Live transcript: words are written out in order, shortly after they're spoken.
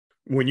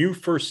when you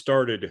first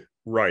started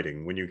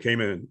writing, when you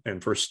came in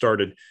and first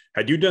started,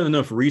 had you done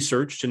enough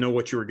research to know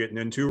what you were getting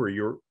into,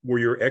 or were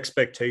your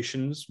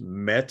expectations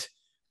met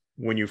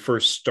when you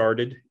first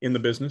started in the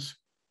business?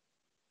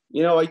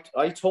 You know,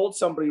 I told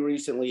somebody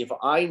recently, if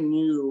I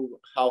knew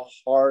how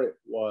hard it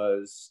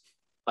was,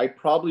 I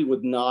probably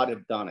would not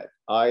have done it.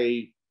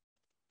 I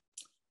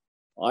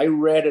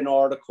read an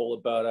article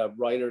about a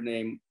writer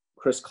named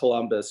Chris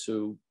Columbus,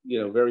 who,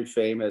 you know, very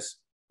famous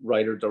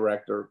writer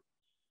director,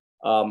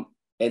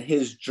 and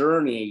his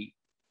journey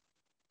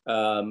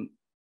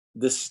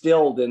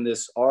distilled in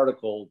this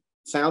article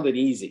sounded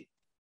easy.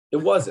 It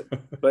wasn't,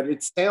 but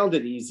it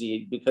sounded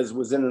easy because it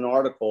was in an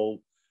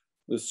article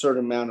with a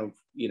certain amount of,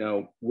 you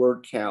know,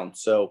 word count.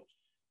 So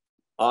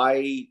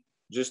I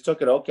just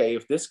took it, okay,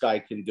 if this guy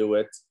can do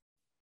it,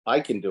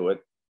 I can do it.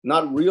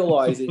 Not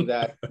realizing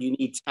that you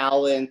need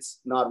talent,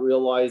 not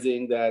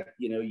realizing that,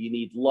 you know, you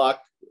need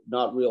luck,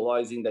 not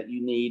realizing that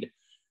you need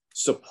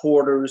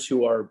supporters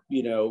who are,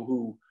 you know,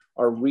 who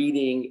are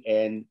reading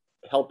and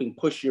helping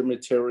push your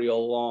material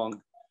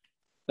along,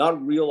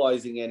 not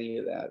realizing any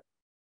of that.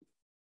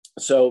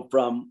 So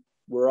from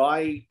where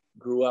I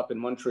grew up in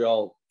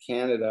Montreal,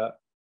 Canada,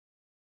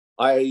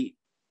 I,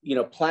 you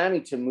know,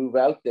 planning to move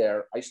out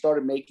there, I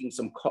started making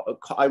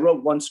I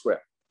wrote one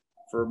script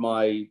for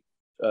my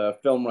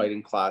film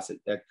writing class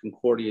at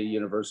Concordia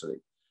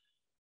University.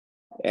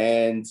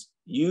 And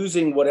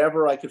using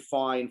whatever I could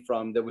find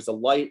from, there was a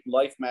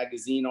Life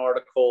magazine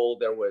article,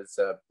 there was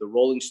the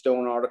Rolling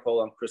Stone article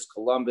on Chris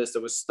Columbus,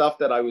 there was stuff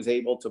that I was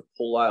able to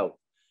pull out.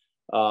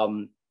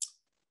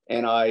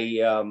 And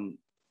I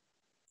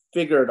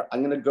figured I'm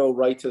going to go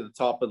right to the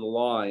top of the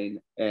line.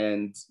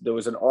 And there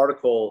was an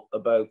article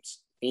about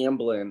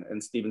Amblin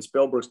and Steven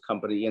Spielberg's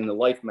company in the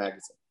Life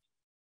magazine.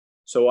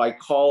 So I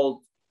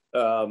called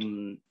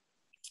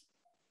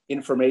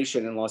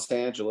information in Los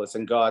Angeles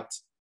and got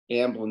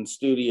Amblin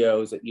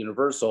Studios at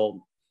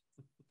Universal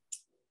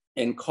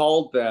and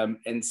called them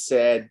and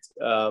said,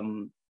 I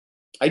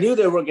knew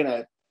they were going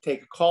to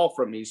take a call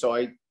from me. So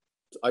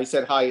I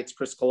said, hi, it's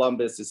Chris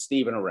Columbus. Is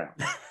Steven around?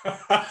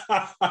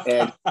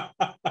 And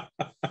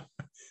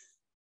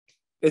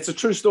it's a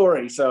true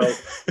story. So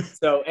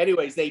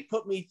anyways, they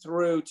put me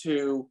through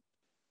to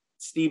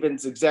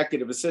Steven's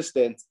executive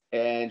assistant,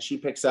 and she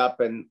picks up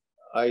and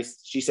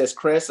she says,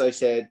 Chris, I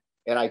said,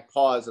 and I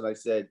paused and I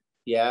said,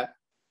 yeah.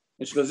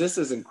 And she goes, this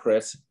isn't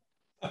Chris.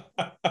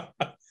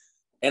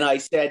 And I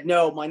said,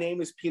 no, my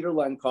name is Peter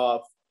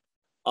Lenkov.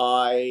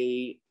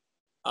 I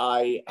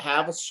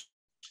have a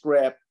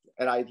script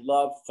and I'd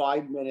love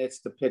 5 minutes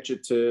to pitch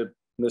it to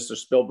Mr.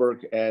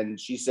 Spielberg. And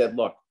she said,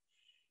 look,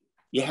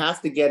 you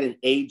have to get an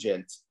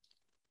agent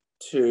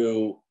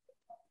to,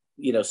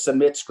 you know,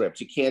 submit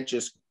scripts. You can't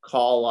just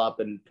call up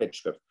and pitch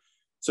scripts.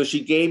 So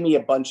she gave me a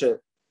bunch of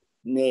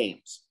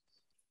names.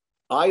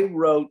 I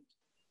wrote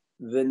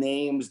the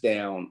names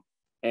down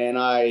and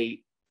I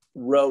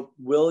wrote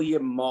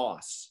William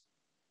Moss.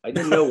 I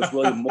didn't know it was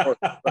William Morris,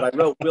 but I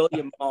wrote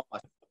William Moss.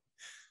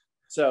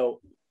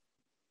 So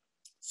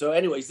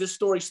anyways, this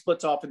story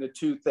splits off into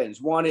two things.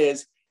 One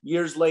is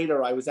years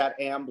later, I was at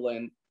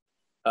Amblin.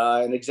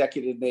 An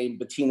executive named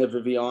Bettina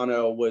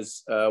Viviano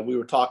was, we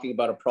were talking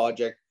about a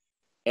project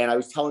and I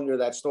was telling her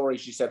that story.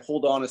 She said,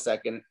 hold on a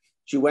second.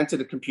 She went to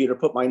the computer,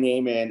 put my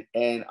name in,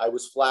 and I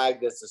was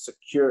flagged as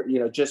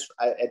a just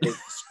at the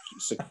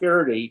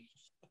security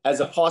as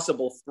a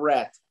possible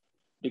threat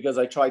because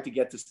I tried to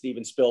get to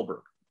Steven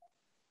Spielberg.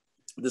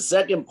 The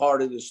second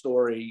part of the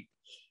story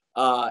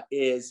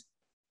is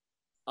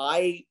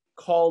I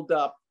called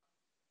up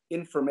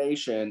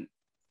information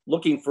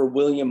looking for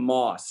William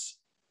Moss.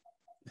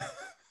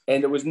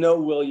 And there was no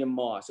William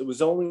Moss. It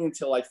was only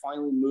until I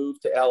finally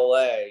moved to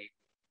LA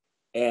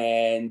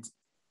and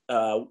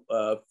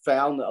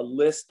found a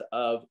list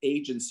of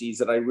agencies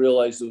that I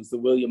realized it was the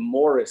William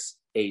Morris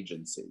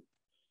agency.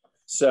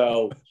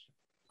 So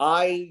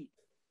I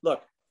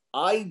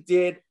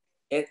did,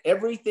 and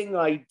everything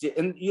I did,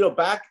 and you know,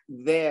 back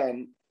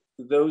then,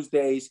 those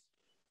days,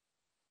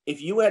 if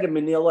you had a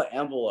manila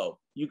envelope,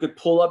 you could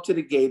pull up to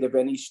the gate of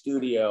any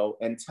studio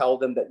and tell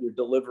them that you're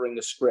delivering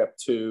a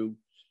script to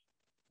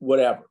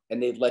whatever,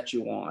 and they'd let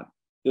you on.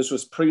 This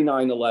was pre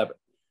 9/11.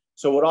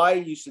 So what I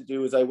used to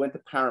do is I went to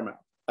Paramount.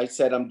 I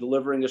said, I'm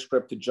delivering a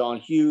script to John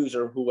Hughes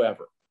or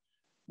whoever.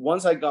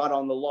 Once I got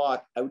on the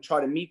lot, I would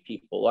try to meet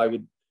people. I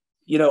would,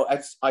 you know,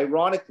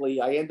 ironically,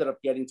 I ended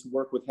up getting to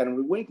work with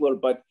Henry Winkler,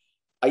 but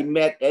I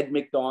met Ed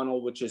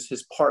McDonald, which is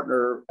his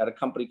partner at a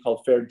company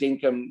called Fair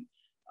Dinkum.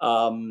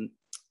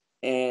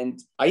 And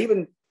I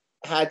even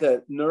had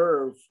the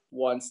nerve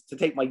once to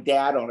take my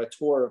dad on a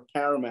tour of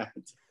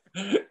Paramount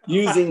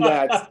using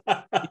that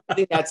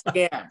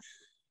scam.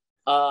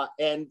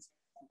 And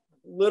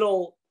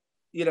little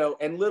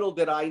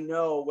did I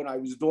know when I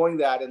was doing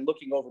that and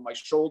looking over my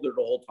shoulder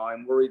the whole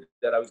time, worried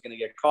that I was going to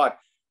get caught,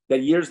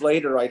 that years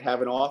later I'd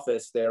have an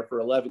office there for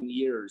 11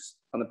 years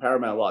on the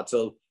Paramount lot.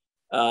 So,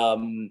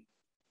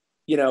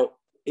 you know,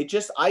 it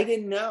just, I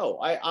didn't know.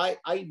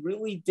 I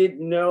really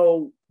didn't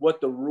know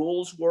what the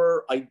rules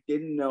were. I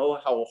didn't know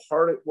how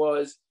hard it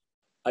was.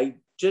 I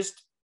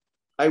just,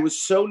 I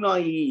was so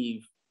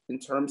naive in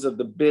terms of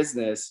the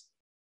business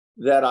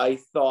that I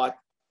thought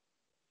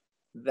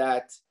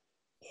that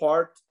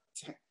part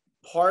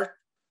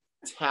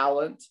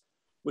talent,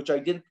 which I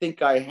didn't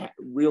think I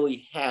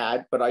really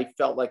had, but I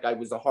felt like I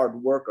was a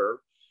hard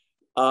worker,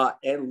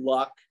 and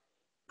luck,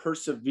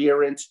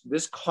 perseverance,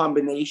 this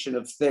combination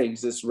of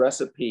things, this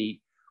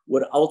recipe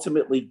would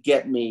ultimately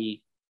get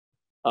me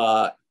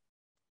a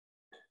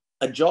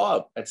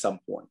job at some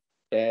point.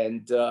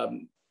 And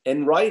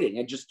writing,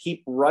 and just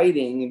keep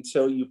writing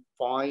until you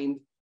find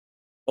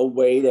a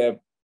way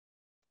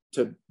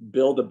to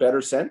build a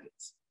better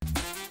sentence.